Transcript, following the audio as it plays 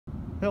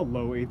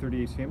Hello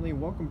A38 family, and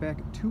welcome back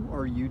to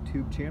our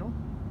YouTube channel.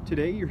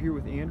 Today you're here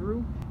with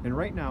Andrew, and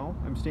right now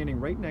I'm standing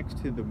right next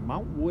to the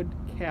Mount Wood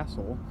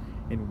Castle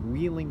in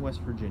Wheeling,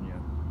 West Virginia.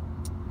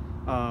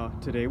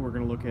 Today we're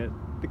going to look at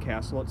the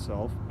castle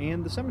itself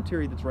and the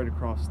cemetery that's right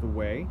across the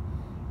way,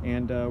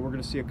 and we're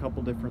going to see a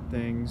couple different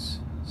things,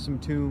 some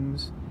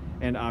tombs,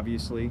 and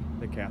obviously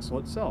the castle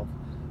itself.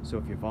 So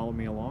if you follow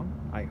me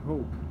along, I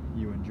hope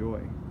you enjoy.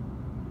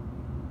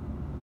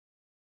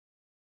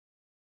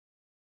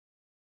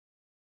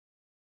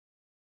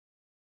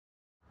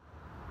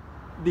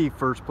 The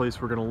first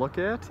place we're going to look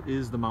at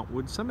is the Mount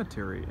Wood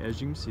Cemetery, as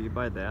you can see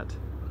by that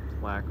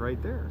plaque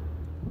right there.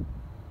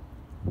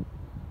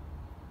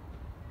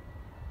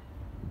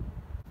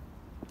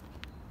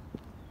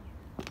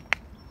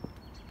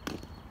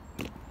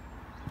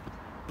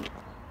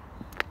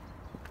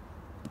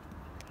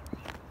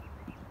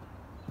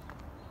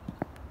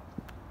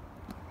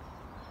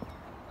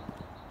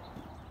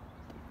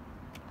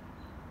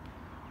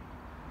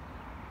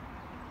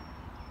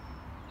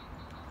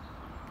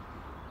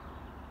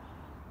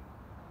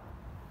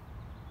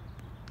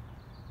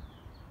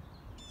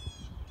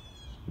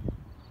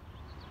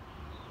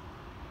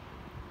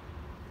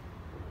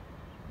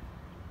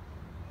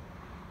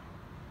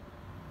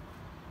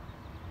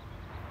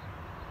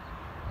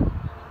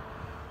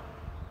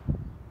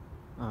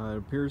 It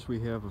appears we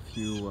have a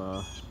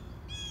few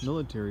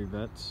military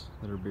vets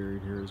that are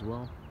buried here as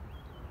well.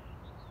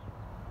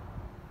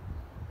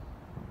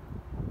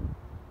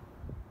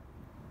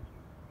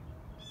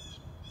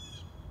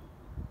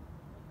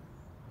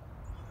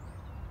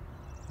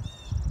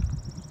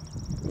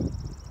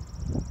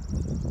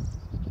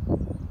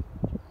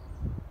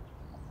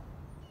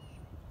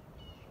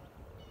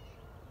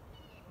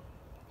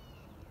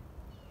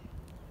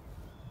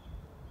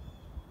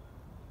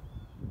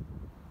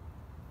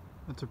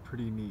 That's a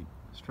pretty neat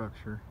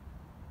structure.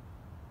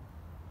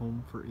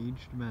 Home for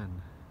aged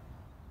men.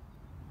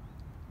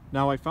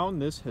 Now I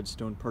found this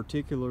headstone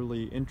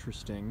particularly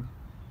interesting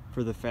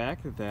for the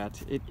fact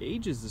that it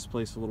ages this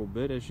place a little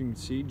bit. As you can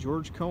see,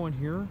 George Cohen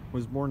here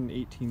was born in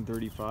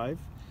 1835,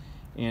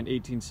 and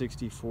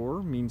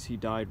 1864 means he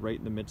died right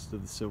in the midst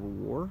of the Civil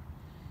War.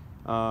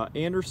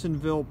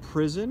 Andersonville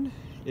Prison,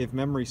 if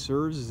memory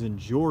serves, is in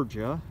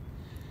Georgia,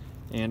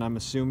 and I'm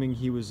assuming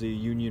he was a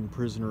Union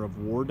prisoner of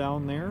war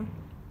down there.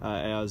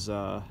 As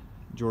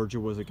Georgia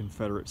was a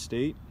Confederate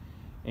state,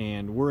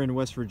 and we're in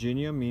West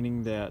Virginia,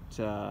 meaning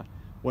that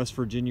West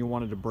Virginia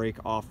wanted to break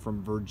off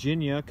from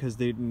Virginia because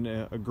they didn't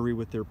agree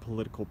with their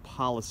political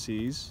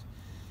policies.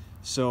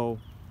 So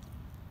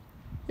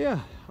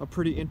yeah, a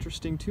pretty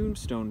interesting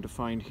tombstone to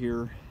find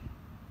here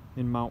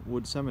in Mount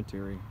Wood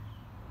Cemetery.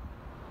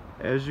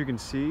 As you can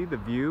see, the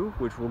view,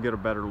 which we'll get a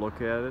better look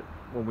at it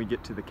when we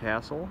get to the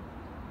castle.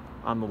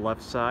 On the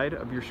left side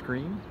of your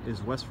screen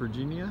is West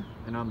Virginia,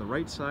 and on the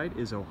right side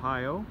is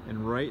Ohio,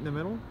 and right in the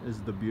middle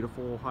is the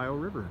beautiful Ohio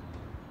River.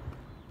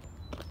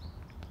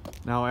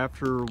 Now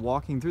after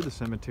walking through the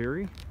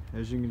cemetery,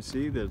 as you can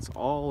see that it's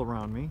all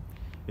around me,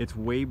 it's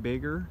way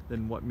bigger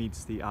than what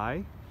meets the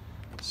eye.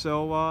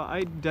 So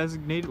I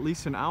designate at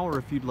least an hour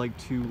if you'd like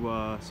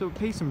to so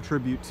pay some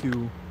tribute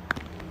to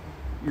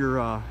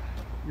your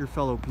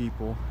fellow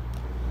people.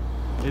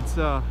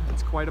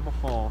 It's quite of a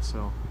haul,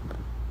 so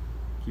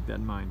keep that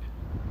in mind.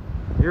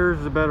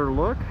 Here's a better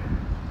look.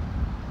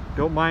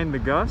 Don't mind the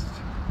gust.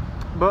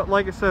 But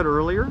like I said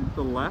earlier,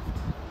 the left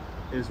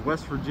is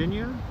West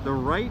Virginia, the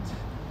right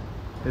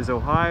is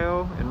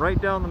Ohio, and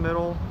right down the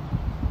middle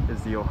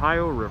is the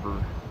Ohio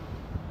River.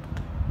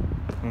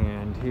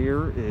 And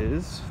here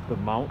is the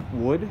Mount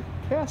Wood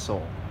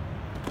Castle.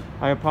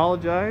 I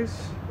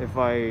apologize if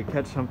I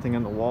catch something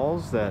on the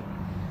walls that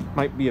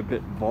might be a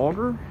bit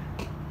vulgar,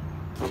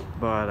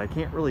 but I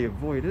can't really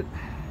avoid it.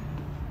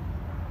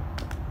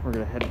 We're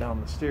gonna head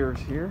down the stairs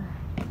here.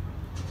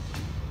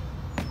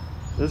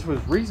 This was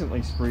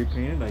recently spray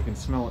painted. I can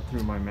smell it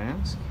through my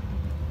mask.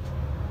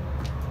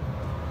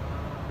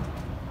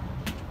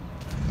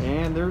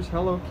 And there's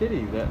Hello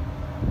Kitty that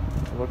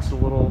looks a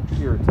little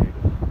irritated.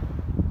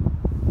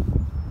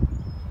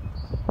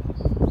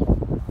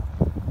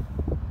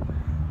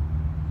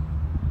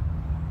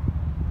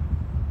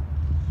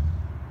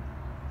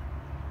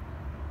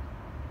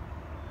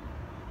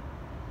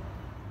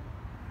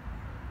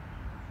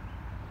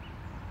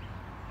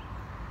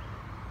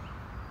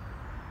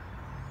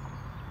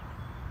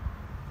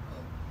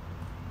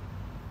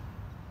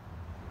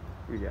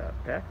 We got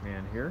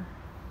Pac-Man here.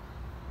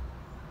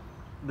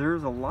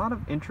 There's a lot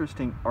of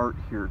interesting art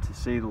here, to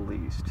say the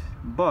least,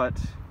 but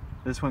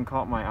this one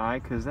caught my eye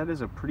because that is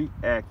a pretty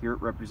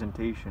accurate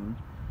representation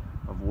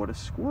of what a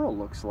squirrel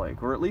looks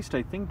like, or at least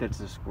I think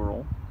that's a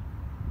squirrel.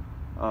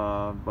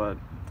 But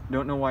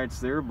don't know why it's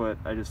there, but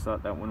I just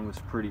thought that one was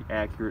pretty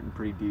accurate and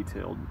pretty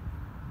detailed.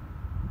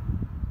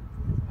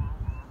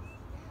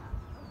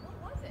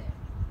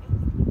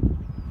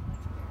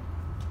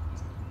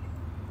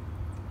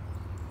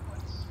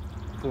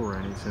 For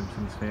any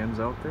Simpsons fans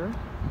out there,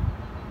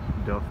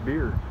 Duff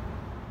Beer.